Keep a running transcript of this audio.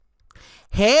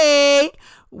Hey,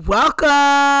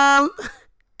 welcome.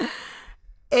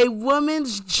 A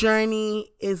woman's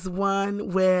journey is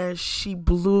one where she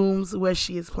blooms where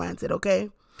she is planted, okay?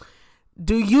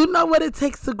 Do you know what it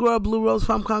takes to grow a blue rose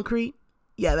from concrete?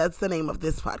 Yeah, that's the name of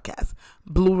this podcast,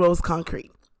 Blue Rose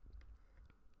Concrete.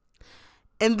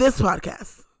 In this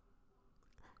podcast,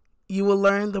 you will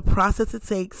learn the process it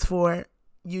takes for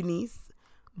Eunice,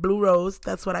 Blue Rose,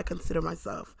 that's what I consider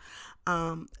myself,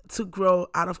 to grow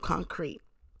out of concrete.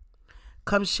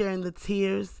 Come share in the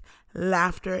tears,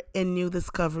 laughter, and new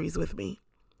discoveries with me.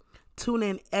 Tune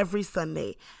in every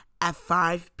Sunday at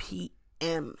 5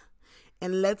 p.m.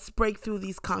 and let's break through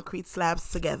these concrete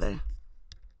slabs together.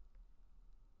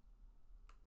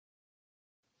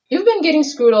 You've been getting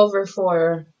screwed over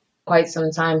for quite some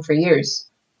time, for years.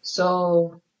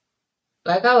 So,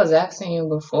 like I was asking you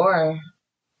before,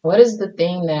 what is the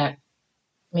thing that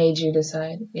made you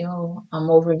decide,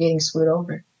 I'm over getting screwed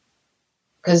over?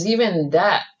 Because even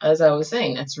that, as I was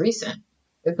saying, that's recent.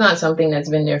 It's not something that's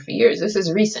been there for years. This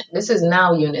is recent. This is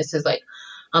now Eunice is like,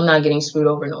 I'm not getting screwed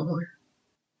over no more.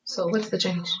 So what's the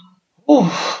change?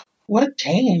 Oh, what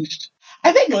changed?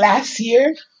 I think last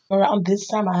year, around this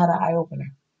time, I had an eye opener.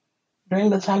 During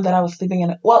the time that I was sleeping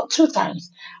in it. Well, two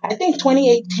times. I think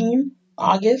 2018,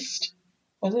 August.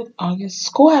 Was it August?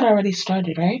 School had already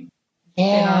started, right?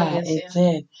 Yeah, August, it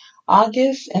did.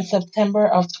 August and September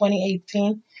of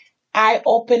 2018, eye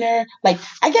opener. Like,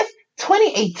 I guess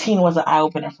 2018 was an eye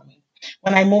opener for me.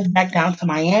 When I moved back down to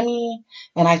Miami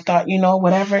and I thought,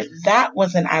 whatever, that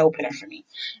was an eye opener for me.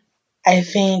 I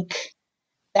think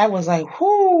that was like,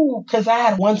 whoo, because I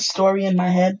had one story in my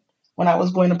head when I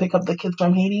was going to pick up the kids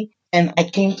from Haiti, and I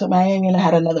came to Miami and I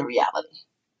had another reality.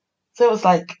 So it was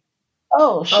like,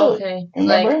 oh, shoot. Okay.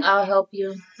 Remember? Like, I'll help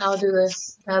you. I'll do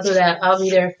this. I'll do that. I'll be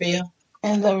there for you.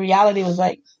 And the reality was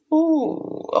like,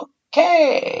 ooh,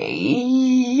 okay.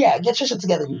 Yeah, get your shit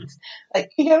together, please.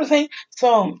 Like, you get what I'm saying?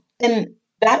 So, and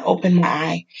that opened my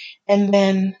eye. And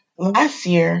then last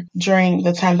year, during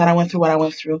the time that I went through what I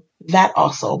went through, that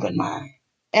also opened my eye.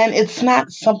 And it's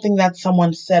not something that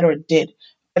someone said or did,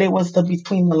 but it was the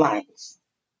between the lines.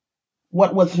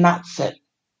 What was not said,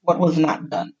 what was not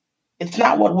done. It's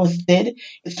not what was did,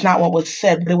 it's not what was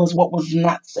said, but it was what was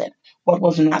not said, what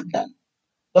was not done.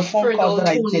 The phone For calls that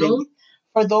those I who didn't, knew,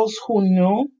 for those who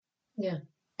knew yeah,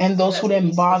 and those that's who didn't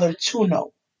really bother specific. to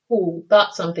know. Who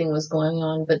thought something was going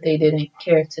on, but they didn't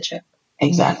care to check.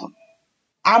 Exactly.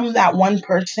 I'm that one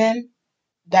person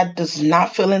that does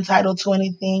not feel entitled to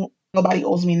anything. Nobody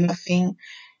owes me nothing.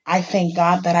 I thank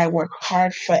God that I work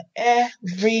hard for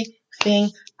everything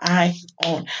I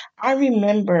own. I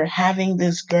remember having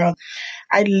this girl.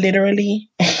 I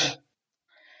literally,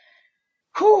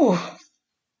 whew,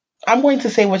 I'm going to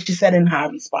say what she said and how I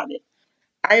responded.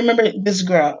 I remember this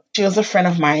girl. She was a friend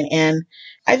of mine, and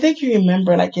I think you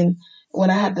remember, like in when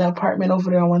I had the apartment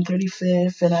over there on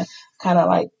 135th, and I kind of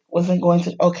like wasn't going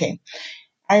to. Okay,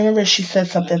 I remember she said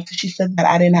something. She said that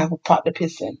I didn't have a pot to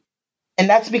piss in. And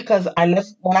that's because I left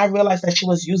when I realized that she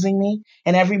was using me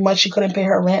and every month she couldn't pay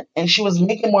her rent and she was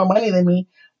making more money than me,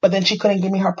 but then she couldn't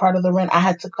give me her part of the rent. I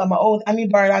had to come, oh, I mean,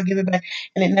 borrow it, I'll give it back.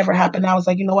 And it never happened. I was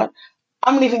like, you know what?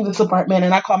 I'm leaving this apartment.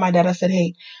 And I called my dad. I said,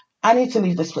 hey, I need to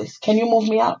leave this place. Can you move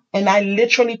me out? And I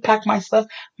literally packed my stuff.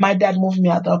 My dad moved me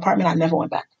out the apartment. I never went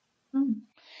back. Hmm.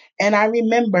 And I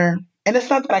remember, and it's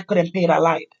not that I couldn't pay it, I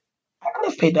lied. I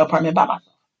could have paid the apartment by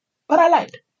myself, but I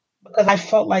lied because I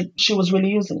felt like she was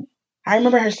really using me. I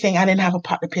remember her saying I didn't have a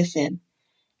pot to piss in.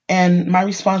 And my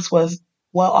response was,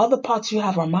 well, all the pots you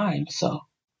have are mine. So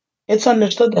it's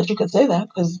understood that you could say that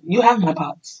because you have my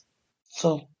pots.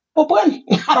 So, but when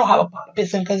I don't have a pot to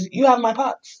piss in because you have my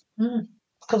pots. Hmm.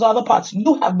 Because all the pots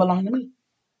you have belong to me.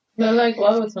 But like,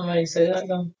 why would somebody say that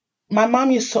though? My mom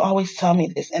used to always tell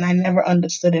me this, and I never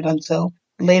understood it until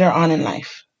later on in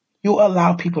life. You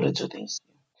allow people to do things.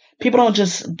 People don't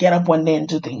just get up one day and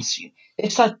do things to you. They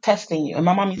start testing you. And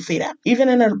my mom used to say that. Even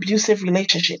in an abusive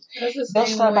relationship, That's the they'll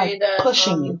same start way by that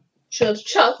pushing you.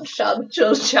 child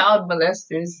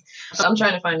molesters. I'm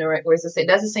trying to find the right words to say.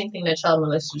 That's the same thing that child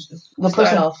molesters do. The Start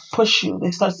person off. push you.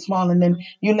 They start small and then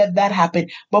you let that happen.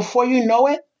 Before you know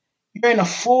it, you're in a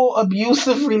full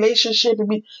abusive relationship.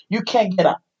 You can't get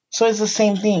up. So it's the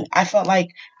same thing. I felt like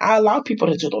I allowed people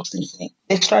to do those things to me.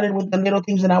 They started with the little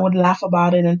things and I would laugh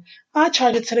about it and I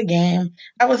charge it to the game.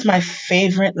 That was my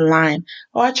favorite line.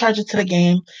 Oh, I charge it to the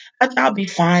game. I'll be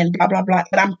fine, blah, blah, blah.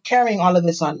 But I'm carrying all of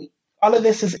this on me. All of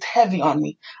this is heavy on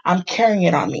me. I'm carrying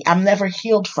it on me. I'm never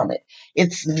healed from it.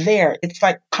 It's there. It's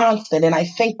like constant. And I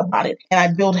think about it and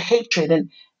I build hatred. And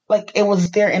like it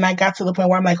was there. And I got to the point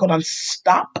where I'm like, hold on,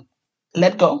 stop,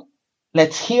 let go.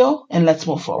 Let's heal and let's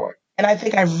move forward. And I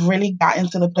think I've really gotten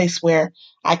to the place where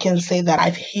I can say that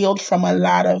I've healed from a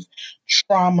lot of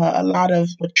trauma, a lot of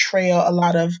betrayal, a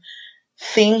lot of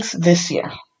things this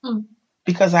year Mm.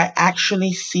 because I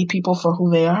actually see people for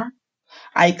who they are.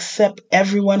 I accept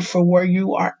everyone for where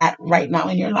you are at right now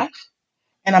in your life.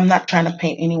 And I'm not trying to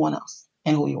paint anyone else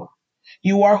and who you are.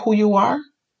 You are who you are.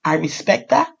 I respect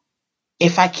that.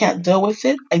 If I can't deal with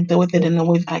it, I deal with it in the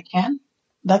way that I can.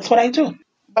 That's what I do.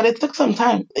 But it took some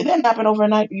time. It didn't happen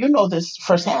overnight. You know this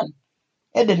firsthand.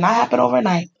 It did not happen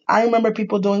overnight. I remember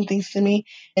people doing things to me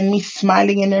and me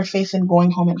smiling in their face and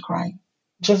going home and crying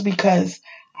just because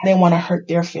I didn't want to hurt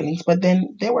their feelings. But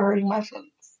then they were hurting my feelings.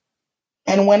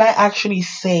 And when I actually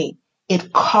say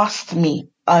it cost me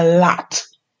a lot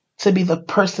to be the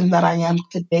person that I am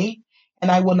today, and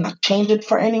I will not change it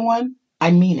for anyone,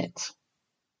 I mean it.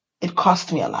 It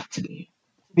cost me a lot to be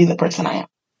the person I am.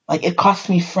 Like it cost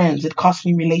me friends, it cost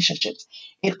me relationships.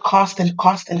 It cost and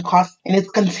cost and cost, and it's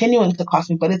continuing to cost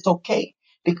me, but it's okay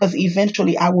because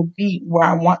eventually I will be where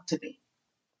I want to be.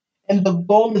 And the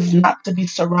goal is not to be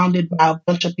surrounded by a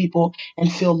bunch of people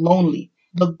and feel lonely.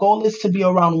 The goal is to be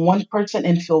around one person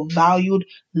and feel valued,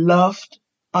 loved,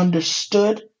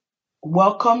 understood,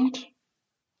 welcomed,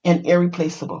 and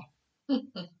irreplaceable.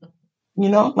 You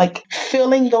know, like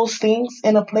feeling those things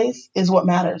in a place is what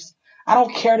matters. I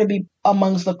don't care to be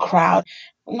amongst the crowd.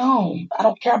 No, I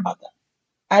don't care about that.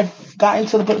 I've gotten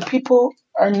to the point people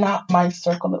are not my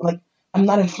circle. Like I'm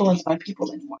not influenced by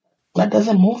people anymore. That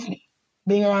doesn't move me.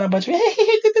 Being around a bunch of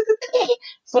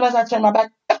so as I turn my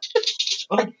back,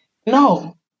 like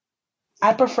no.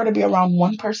 I prefer to be around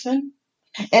one person.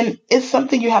 And it's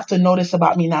something you have to notice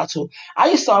about me now too.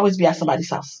 I used to always be at somebody's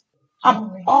house.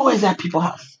 I'm always at people's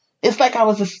house. It's like I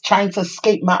was just trying to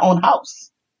escape my own house.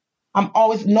 I'm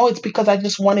always no, it's because I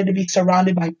just wanted to be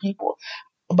surrounded by people.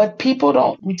 But people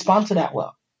don't respond to that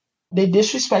well. They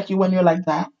disrespect you when you're like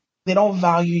that. They don't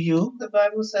value you. The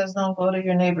Bible says don't go to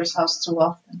your neighbor's house too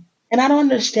often. And I don't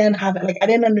understand how that, like, I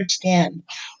didn't understand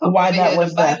why that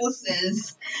was the that. Bible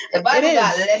says, the Bible It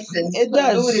got is. lessons. It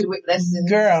does. Loaded with lessons.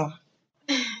 Girl,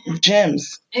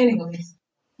 gems. Anyways.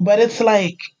 But it's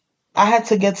like, I had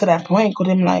to get to that point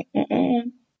because I'm like,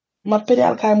 ma pede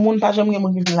al kay moun pa jam gen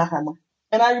moun ki vin la kay mwen.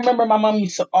 And I remember my mom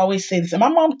used to always say this. And my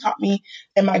mom taught me,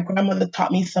 and my grandmother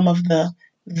taught me some of the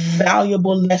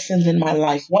valuable lessons in my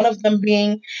life. One of them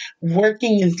being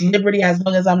working is liberty as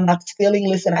long as I'm not stealing.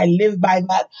 Listen, I live by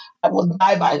that. I will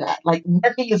die by that. Like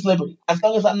working is liberty. As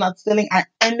long as I'm not stealing, I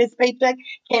earn this paycheck.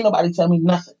 Can't nobody tell me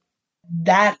nothing.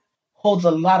 That holds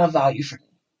a lot of value for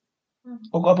me.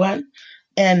 Okay,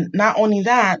 and not only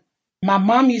that, my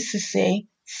mom used to say,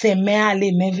 "Se me ale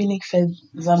me vinik fe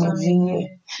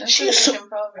zame." She used to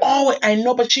always, I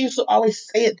know, but she used to always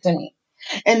say it to me.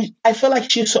 And I feel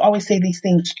like she used to always say these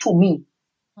things to me.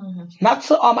 Mm-hmm. Not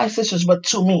to all my sisters, but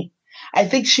to me. I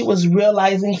think she was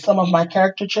realizing some of my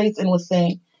character traits and was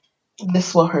saying,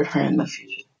 this will hurt her in the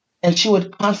future. And she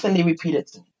would constantly repeat it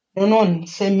to me. No, no,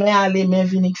 se me ale me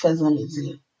vinik fe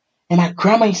zame. And my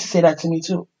grandma used to say that to me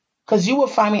too. Because you will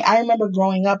find me, I remember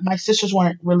growing up, my sisters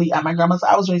weren't really at my grandma's.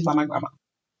 I was raised by my grandma.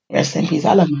 Rest in peace.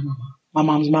 I love my mama. My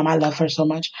mom's mom, I love her so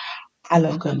much. I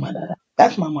love grandmother.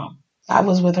 That's my mom. I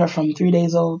was with her from 3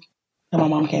 days old. And my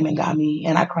mom came and got me.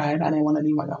 And I cried. I didn't want to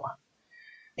leave my grandma.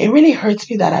 It really hurts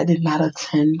me that I did not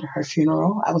attend her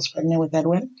funeral. I was pregnant with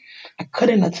Edwin. I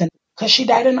couldn't attend. Because she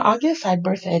died in August. I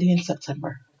birthed Eddie in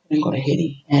September. I couldn't go to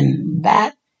Haiti. And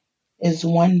that is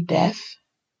one death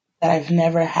that I've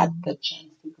never had the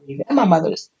chance to grieve. And my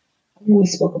mother's. We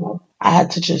spoke about. I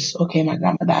had to just, okay, my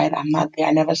grandma died. I'm not there.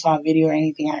 I never saw a video or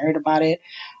anything. I heard about it.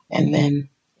 And then,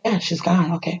 yeah, she's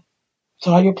gone. Okay.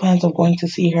 So all your plans of going to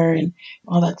see her and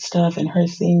all that stuff and her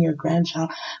seeing your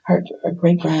grandchild, her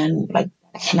great grand, like,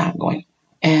 that's not going.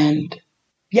 And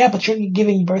yeah, but you're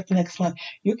giving birth next month.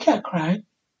 You can't cry.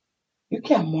 You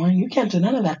can't mourn. You can't do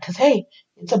none of that because, hey,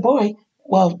 it's a boy.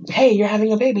 Well, hey, you're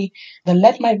having a baby. The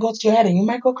lead might go to your head and you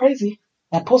might go crazy.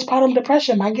 That postpartum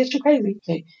depression might get you crazy.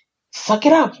 Say, suck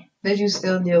it up. Did you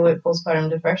still deal with postpartum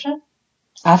depression?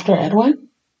 After Edwin?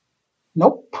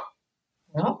 Nope.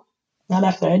 No. Not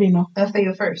after Eddie, no. After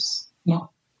your first?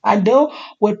 No. I deal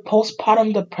with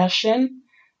postpartum depression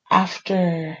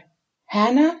after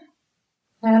Hannah.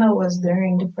 Hannah was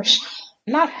during depression.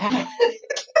 Not Hannah.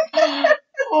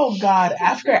 Oh, God.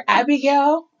 After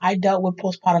Abigail, I dealt with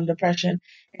postpartum depression.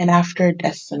 And after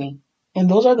Destiny. And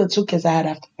those are the two kids I had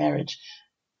after marriage.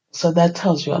 So that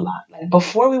tells you a lot. Like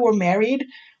before we were married,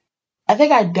 I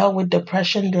think I dealt with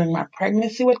depression during my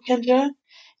pregnancy with Kendra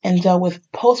and dealt with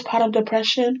postpartum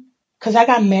depression because I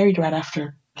got married right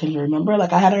after Kendra, remember?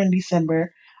 Like I had her in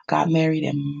December, got married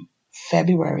in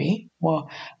February. Well,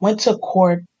 went to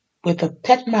court with a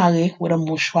tête marie, with a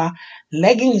mouchoir,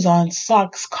 leggings on,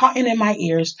 socks, cotton in my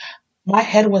ears. My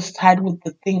head was tied with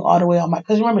the thing all the way on my,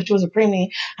 because remember, she was a preemie.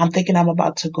 I'm thinking I'm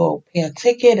about to go pay a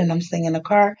ticket and I'm staying in the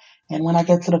car. And when I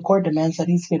get to the court, the man said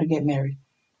he's here to get married.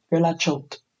 Girl, I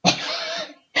choked.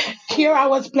 Here I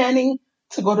was planning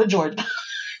to go to Georgia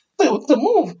to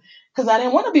move because I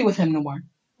didn't want to be with him no more.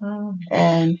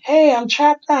 And hey, I'm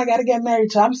trapped now. I got to get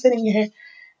married. So I'm sitting here.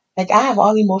 Like, I have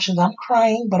all emotions. I'm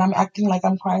crying, but I'm acting like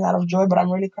I'm crying out of joy, but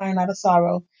I'm really crying out of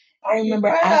sorrow. I remember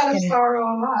You cried out of asking. sorrow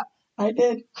a lot. I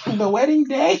did. The wedding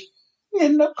day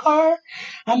in the car.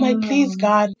 I'm like, please,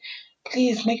 God,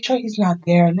 please make sure he's not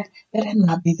there. Let him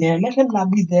not be there. Let him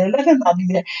not be there. Let him not be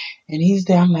there. And he's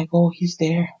there. I'm like, oh, he's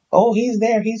there. Oh, he's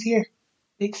there. He's here.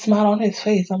 Big smile on his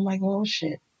face. I'm like, oh,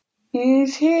 shit.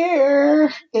 He's here.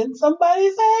 Can somebody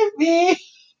save me?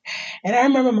 And I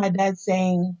remember my dad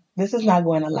saying, this is not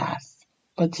going to last.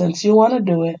 But since you want to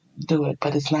do it,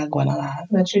 but it's not going to last.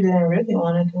 But you didn't really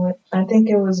want to do it. I think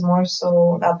it was more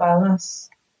so a balance.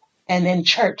 And in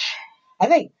church, I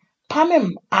think, church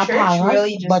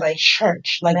really just but like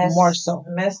church, like more so.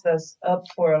 Messed us up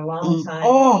for a long time.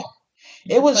 Oh,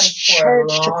 it was like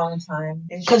church. For a long time.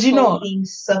 Because, you know,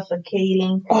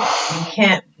 suffocating. You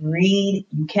can't read.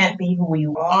 You can't be who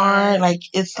you are. Like,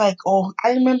 it's like, oh,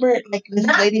 I remember it, like, this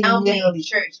not lady literally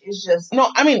church. It's just, no,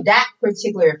 I mean, that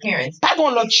particular appearance. That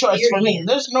don't look choice for me.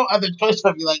 There's no other choice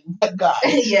for me, like, but God.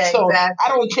 Yeah, so exactly. I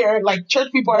don't care. Like,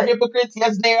 church people are hypocrites.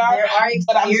 Yes, they are. There are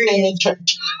but I'm staying in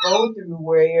church. You go through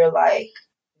where you're like,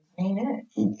 ain't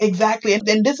it? Exactly. And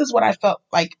then this is what I felt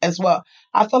like as well.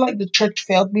 I felt like the church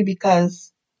failed me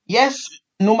because, yes,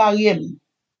 nous mariés.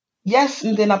 Yes,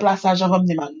 nous na place à Jean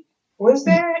de Marie. Was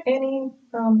there any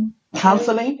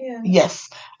counseling? Yeah. Yes.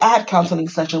 I had counseling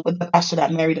session with the pastor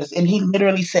that married us, and he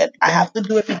literally said, I have to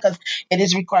do it because it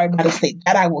is required by the state.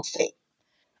 That I will say.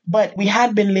 But we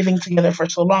had been living together for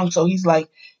so long, so he's like,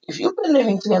 if you've been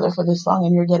living together for this long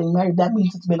and you're getting married, that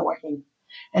means it's been working.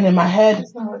 And in my head,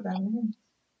 that's not what that means.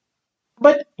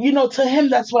 But, you know, to him,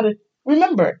 that's what it...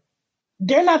 Remember,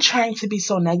 they're not trying to be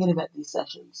so negative at these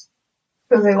sessions.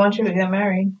 Because they want you to get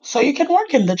married. So you can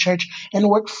work in the church and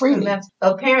work freely. And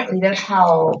apparently, that's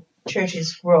how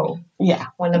churches grow. Yeah.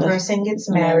 When the person gets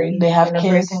married. They have when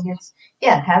kids. The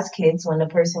person has kids when the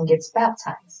person gets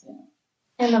baptized.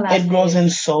 And the last it grows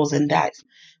and sows and dies.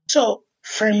 So,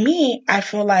 for me, I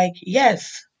feel like,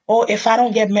 yes. Oh, if I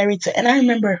don't get married to... And I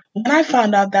remember when I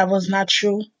found out that was not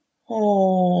true,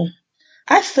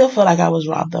 I still feel like I was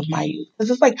robbed of my youth.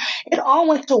 Because it's like, it all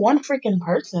went to one freaking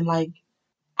person. Like,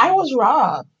 I was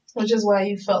robbed. Which is why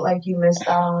you felt like you missed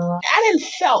out on a lot. I didn't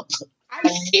felt.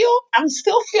 I'm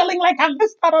still feeling like I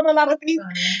missed out on a lot of things.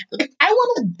 Like, I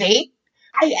want to date.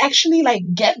 I actually, like,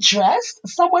 get dressed.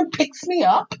 Someone picks me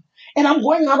up. And I'm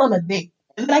going out on a date.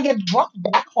 And then I get dropped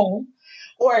back home.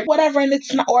 Or whatever. And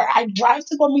it's not... Or I drive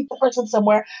to go meet the person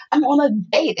somewhere. I'm on a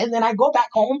date. And then I go back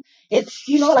home. It's,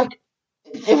 you know, like...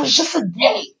 It was just a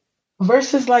date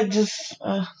versus like just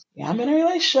I'm in a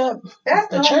relationship. That's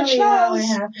the church knows. How it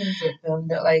happens with them.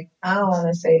 But like I don't want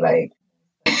to say like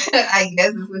I guess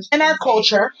it's what in our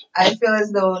culture. I feel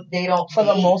as though they don't. For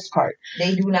the most part,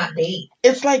 they do not date.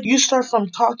 It's like you start from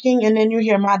talking and then you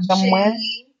hear Madame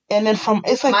Wang. And then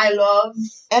it's like my love.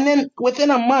 And then within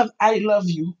a month, I love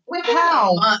you. Within a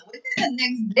month, within the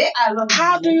next day, I love you.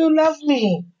 How do you love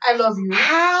me? I love you.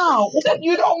 How?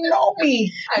 You don't know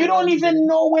me. You don't even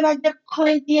know when I get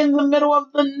cranky in the middle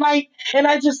of the night and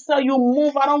I just tell you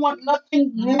move. I don't want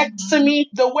nothing next to me.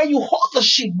 The way you hold the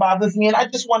sheet bothers me and I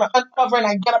just want to uncover and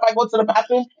I get up, I go to the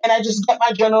bathroom and I just get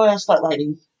my journal and I start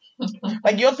writing.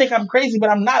 Like you'll think I'm crazy, but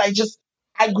I'm not.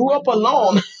 I grew up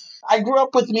alone. I grew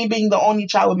up with me being the only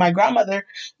child with my grandmother.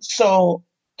 So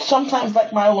sometimes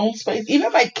like my alone space,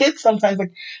 even my kids sometimes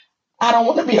like, I don't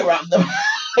want to be around them.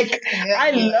 Like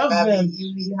I love them.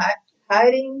 You be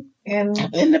hiding in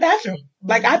the bathroom.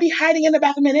 Like I be hiding in the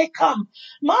bathroom and they come,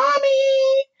 mommy.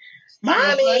 The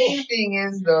funny thing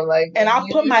is though, like, and I'll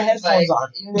put my headphones on.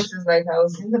 This is like I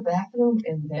was in the bathroom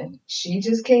and then she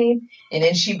just came and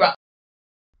then she brought.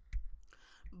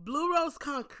 Blue Rose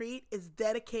Concrete is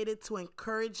dedicated to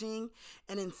encouraging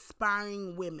and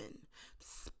inspiring women,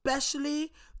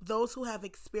 especially those who have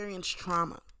experienced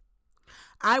trauma.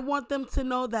 I want them to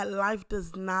know that life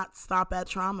does not stop at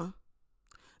trauma.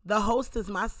 The host is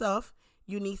myself,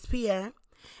 Eunice Pierre,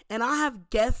 and I have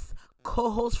guest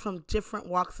co-hosts from different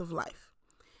walks of life.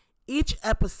 Each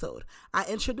episode, I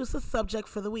introduce a subject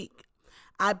for the week.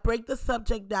 I break the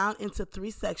subject down into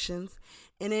 3 sections,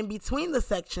 and in between the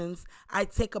sections, I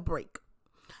take a break.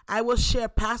 I will share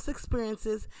past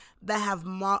experiences that have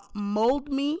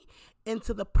molded me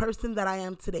into the person that I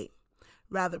am today,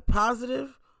 rather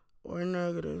positive or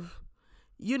negative.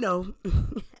 You know,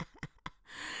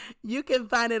 you can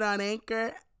find it on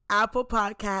Anchor, Apple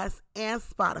Podcasts, and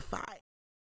Spotify.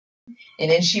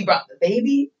 And then she brought the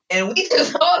baby, and we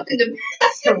just all in the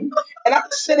bathroom. And I'm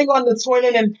sitting on the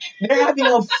toilet and they're having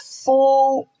a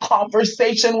full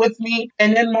conversation with me.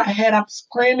 And in my head, I'm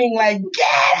screaming like,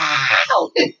 get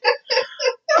out!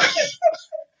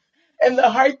 And the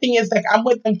hard thing is, like, I'm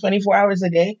with them 24 hours a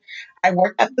day. I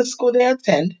work at the school they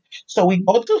attend. So we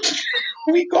go to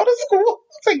we go to school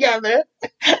together.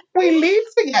 We leave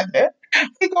together.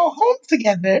 We go home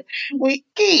together. We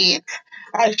eat.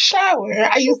 I shower.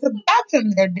 I use the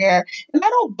bathroom. They're there. And I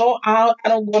don't go out. I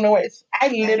don't go nowhere. I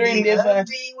literally live a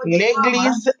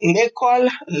l'église, l'école,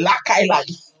 lakay life.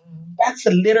 That's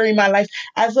literally my life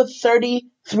as a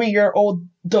 33-year-old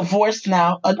divorced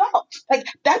now adult. Like,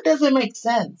 that doesn't make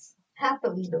sense.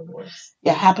 Happily divorced.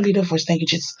 Yeah, happily divorced. Thank you,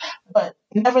 Jesus. But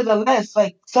nevertheless,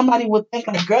 like, somebody would think,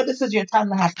 like, girl, this is your time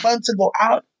to have fun, to go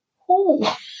out. Who?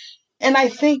 And I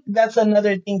think that's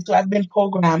another thing too. I've been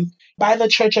programmed by the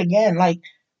church again. Like,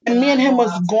 and me and him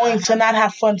was going to not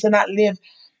have fun, to not live.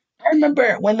 I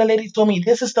remember when the lady told me,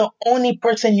 this is the only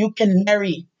person you can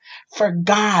marry for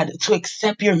God to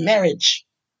accept your marriage.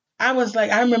 I was like,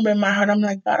 I remember in my heart, I'm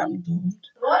like, God, I'm doomed.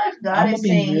 What if God is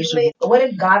saying, what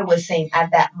if God was saying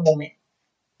at that moment?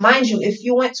 Mind you, if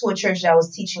you went to a church that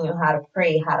was teaching you how to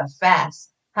pray, how to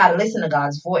fast, how to listen to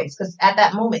God's voice, because at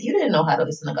that moment, you didn't know how to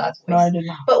listen to God's voice. No, I did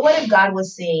not. But what if God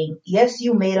was saying, yes,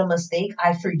 you made a mistake,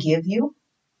 I forgive you,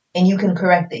 and you can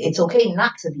correct it. It's okay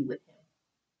not to be with him.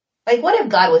 Like, what if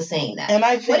God was saying that? And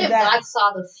I think what if God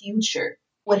saw the future,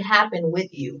 what happened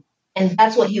with you, and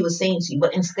that's what he was saying to you,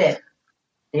 but instead,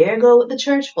 there go with the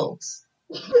church folks,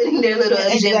 putting their little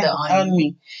agenda on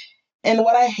me. And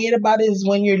what I hate about it is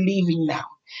when you're leaving now,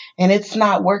 and it's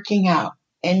not working out,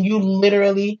 and you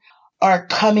literally are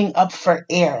coming up for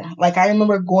air. Like, I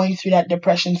remember going through that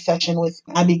depression session with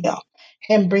Abigail,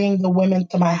 him bringing the women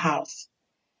to my house,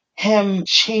 him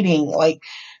cheating, like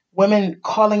women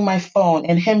calling my phone,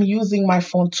 and him using my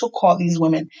phone to call these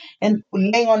women, and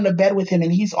laying on the bed with him,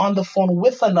 and he's on the phone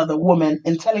with another woman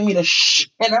and telling me to shh.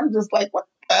 And I'm just like, what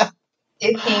the?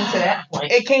 It came to that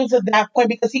point. It came to that point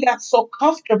because he got so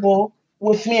comfortable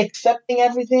with me accepting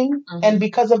everything. Mm-hmm. And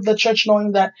because of the church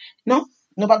knowing that, no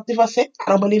about divorce, I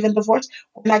don't believe in divorce.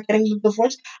 We're not getting the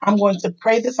divorce. I'm going to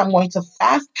pray this. I'm going to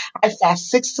fast. I fast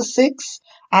 6 to 6.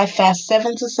 I fast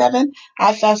 7 to 7.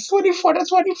 I fast 24 to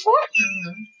 24.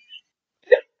 Mm-hmm.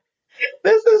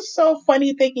 This is so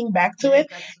funny thinking back to it.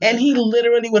 And he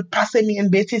literally would pass me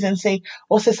in bitches and say,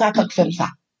 oh, c'est ça que tu fais.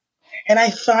 And I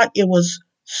thought it was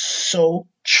so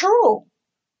true.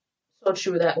 So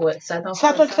true that what? Ça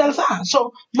te fait ça.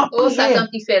 So, Satan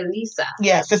qui fait Lisa.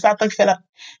 Yes, it's Satan qui fait that.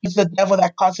 It's the devil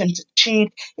that caused him to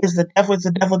cheat. It's the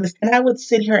devil this. And I would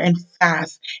sit here and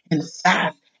fast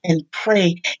and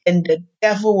pray, and the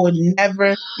devil would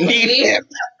never leave him.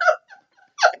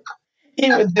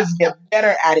 He would just get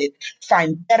better at it,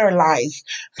 find better lies.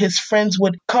 His friends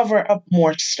would cover up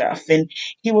more stuff, and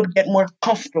he would get more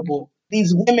comfortable.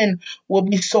 These women will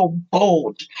be so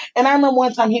bold. And I remember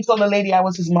one time he told a lady I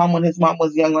was his mom when his mom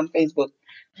was young on Facebook.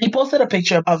 He posted a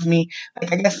picture of me,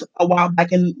 like, I guess a while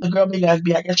back, and the girl maybe I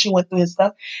guess she went through his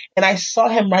stuff. And I saw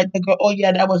him write the girl, oh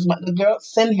yeah, that was the girl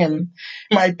sent him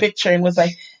my picture and was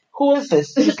like, who is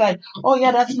this? He's like, oh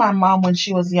yeah, that's my mom when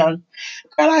she was young.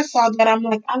 Girl, I saw that. I'm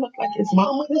like, I look like his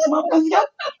mom when his mom was young.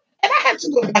 And I had to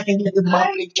go back and get his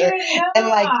mom picture. And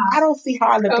like, I don't see how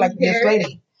I look like this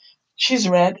lady. She's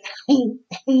red.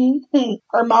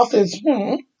 Her mouth is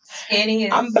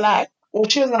skinny. I'm black. Well,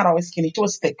 she was not always skinny. She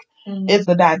was thick. Mm-hmm. It's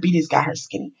the diabetes got her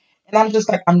skinny. And I'm just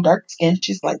like, I'm dark skinned.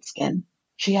 She's light skinned.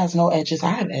 She has no edges.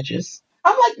 I have edges.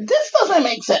 I'm like, this doesn't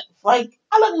make sense. Like,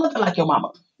 I look nothing like your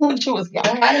mama when she was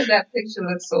young. Why does that picture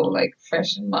look so like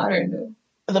fresh and modern though?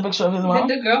 The picture of his mom?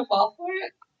 Did the girl fall for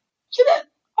it? She did.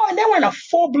 Oh, and they were in a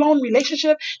full-blown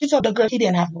relationship. She told the girl he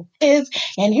didn't have no kids.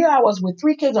 And here I was with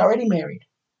 3 kids already married.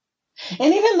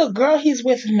 And even the girl he's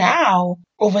with now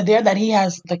over there that he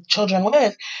has the children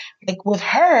with, like with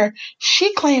her,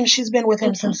 she claims she's been with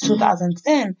him since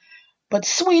 2010. But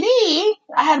sweetie,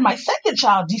 I had my second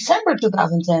child December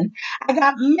 2010. I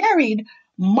got married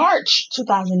March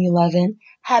 2011.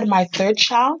 Had my third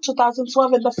child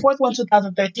 2012 and the fourth one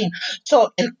 2013.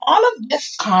 So in all of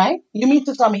this time, you mean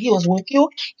to tell me he was with you?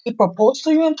 He proposed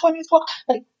to you in 2012?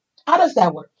 Like, how does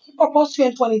that work? He proposed to you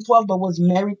in 2012 but was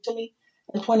married to me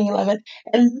in 2011.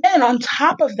 And then on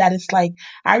top of that, it's like,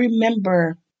 I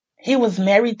remember he was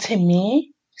married to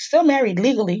me, still married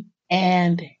legally,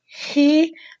 and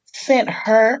he sent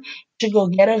her to go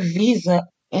get a visa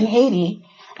in Haiti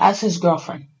as his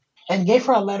girlfriend. and gave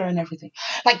her a letter and everything.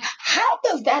 Like, how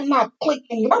does that not click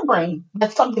in your brain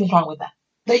that something's wrong with that?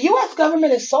 The U.S.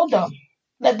 government is so dumb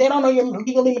that they don't know you're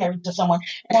legally married to someone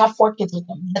and have 4 kids with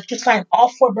them. That you signed all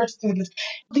 4 birth certificates.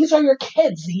 These are your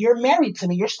kids. You're married to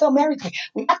me. You're still married to me.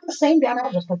 We have the same damn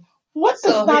address. Like, what does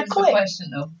So not here's the click? question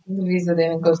though. The visa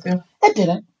didn't go through. It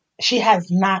didn't. She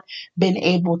has not been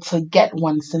able to get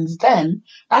one since then.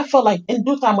 I feel like in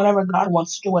due time, whenever God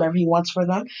wants to do whatever He wants for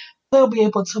them, they'll be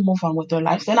able to move on with their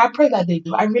lives. And I pray that they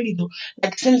do. I really do.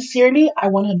 Like, sincerely, I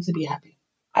want him to be happy.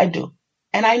 I do.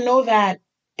 And I know that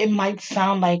it might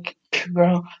sound like,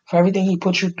 girl, for everything he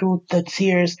put you through, the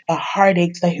tears, the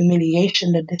heartaches, the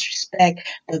humiliation, the disrespect,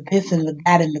 the this and the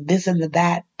that, and the this and the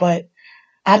that. But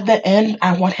at the end,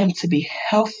 I want him to be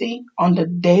healthy on the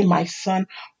day my son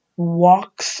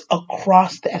walks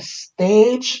across that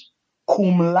stage,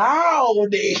 cum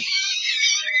laude.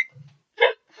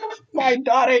 My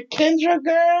daughter Kendra,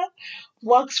 girl,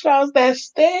 walks across that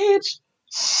stage,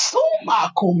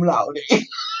 summa cum laude.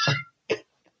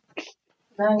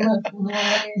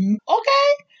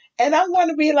 Okay? And I'm going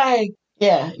to be like,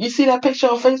 yeah, you see that picture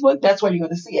on Facebook? That's where you're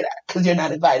going to see it at, because you're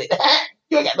not invited.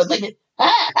 You ain't got no ticket.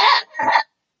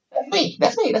 That's me.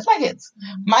 That's me. That's my kids.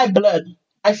 My blood,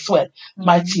 my sweat,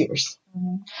 my tears.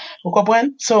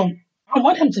 So I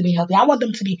want him to be healthy. I want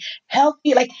them to be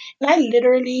healthy. Like, and I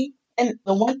literally, and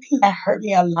the one thing that hurt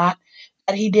me a lot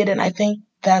that he did, and I think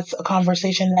that's a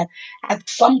conversation that at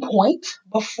some point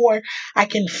before I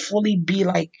can fully be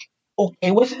like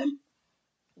okay with him,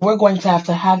 we're going to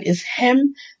have is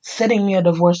him sending me a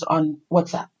divorce on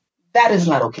WhatsApp. That is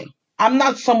not okay. I'm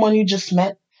not someone you just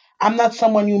met. I'm not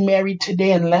someone you married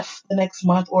today and left the next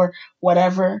month or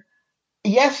whatever.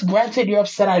 Yes, granted, you're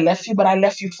upset I left you, but I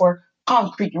left you for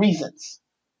concrete reasons.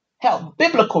 Hell,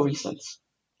 biblical reasons.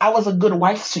 I was a good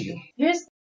wife to you.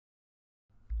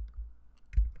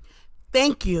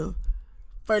 Thank you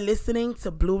for listening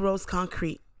to Blue Rose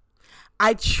Concrete.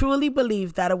 I truly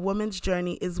believe that a woman's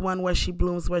journey is one where she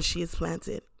blooms where she is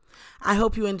planted. I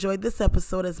hope you enjoyed this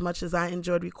episode as much as I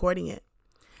enjoyed recording it.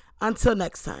 Until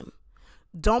next time,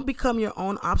 don't become your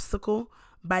own obstacle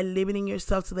by limiting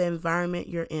yourself to the environment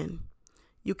you're in.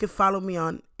 You can follow me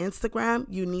on Instagram,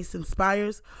 Eunice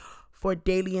Inspires, for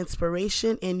daily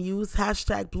inspiration, and use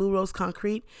hashtag Blue Rose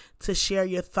Concrete to share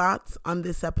your thoughts on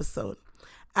this episode.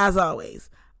 As always,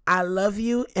 I love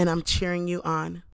you and I'm cheering you on.